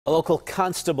A local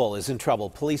constable is in trouble.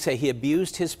 Police say he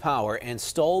abused his power and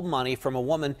stole money from a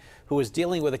woman who was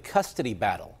dealing with a custody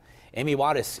battle. Amy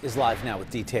Wadas is live now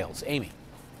with details. Amy.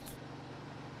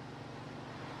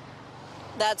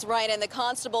 That's right, and the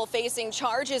constable facing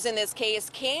charges in this case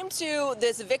came to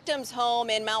this victim's home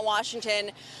in Mount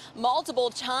Washington multiple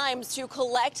times to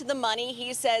collect the money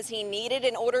he says he needed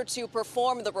in order to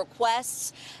perform the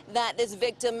requests that this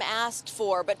victim asked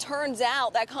for. But turns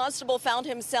out that constable found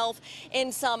himself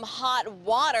in some hot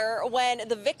water when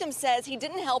the victim says he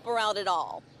didn't help her out at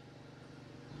all.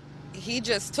 He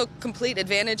just took complete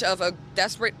advantage of a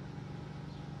desperate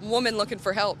woman looking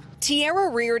for help. Tiara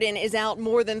Reardon is out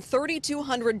more than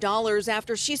 $3,200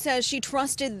 after she says she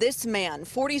trusted this man,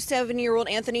 47-year-old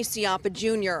Anthony Ciappa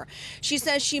Jr. She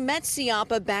says she met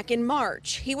Ciappa back in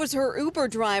March. He was her Uber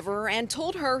driver and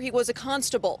told her he was a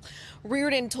constable.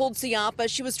 Reardon told Ciappa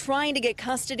she was trying to get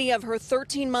custody of her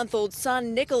 13-month-old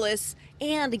son, Nicholas,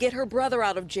 and get her brother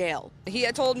out of jail. He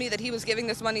had told me that he was giving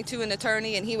this money to an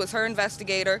attorney and he was her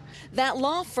investigator. That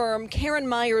law firm, Karen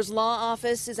Meyer's law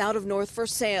office, is out of North for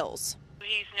sales.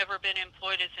 He's never been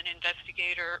employed as an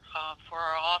investigator for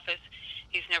our office.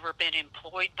 He's never been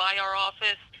employed by our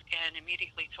office, and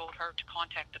immediately told her to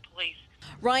contact the police.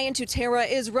 Ryan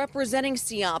Tutera is representing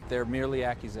Ciappa. They're merely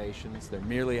accusations. They're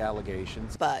merely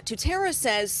allegations. But Tutera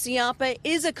says Ciappa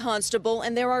is a constable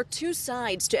and there are two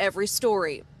sides to every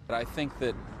story. But I think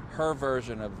that her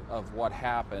version of what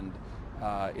happened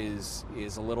is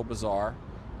a little bizarre.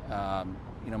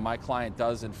 You know, my client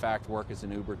does in fact work as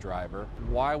an Uber driver.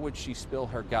 Why would she spill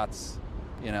her guts,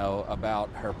 you know,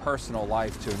 about her personal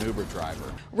life to an Uber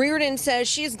driver? Reardon says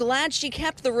she's glad she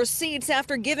kept the receipts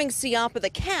after giving Ciappa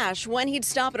the cash when he'd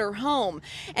stop at her home.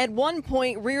 At one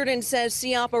point, Reardon says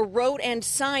Ciappa wrote and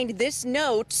signed this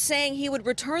note saying he would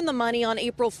return the money on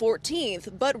April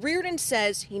 14th, but Reardon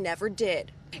says he never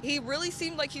did. He really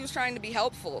seemed like he was trying to be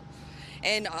helpful,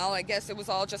 and I guess it was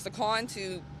all just a con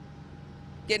to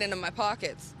get into my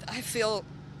pockets. I feel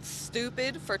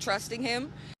stupid for trusting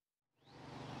him.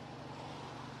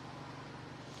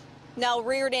 Now,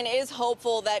 Reardon is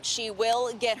hopeful that she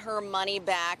will get her money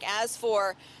back. As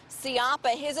for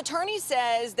Ciappa, his attorney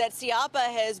says that Ciappa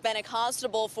has been a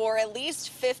constable for at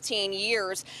least 15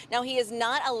 years. Now, he is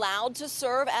not allowed to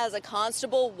serve as a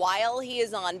constable while he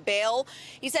is on bail.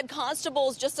 He said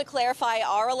constables, just to clarify,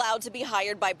 are allowed to be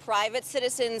hired by private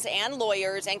citizens and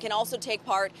lawyers and can also take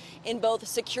part in both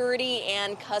security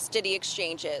and custody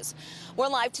exchanges. We're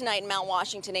live tonight in Mount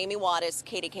Washington. Amy Wadas,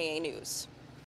 KDKA News.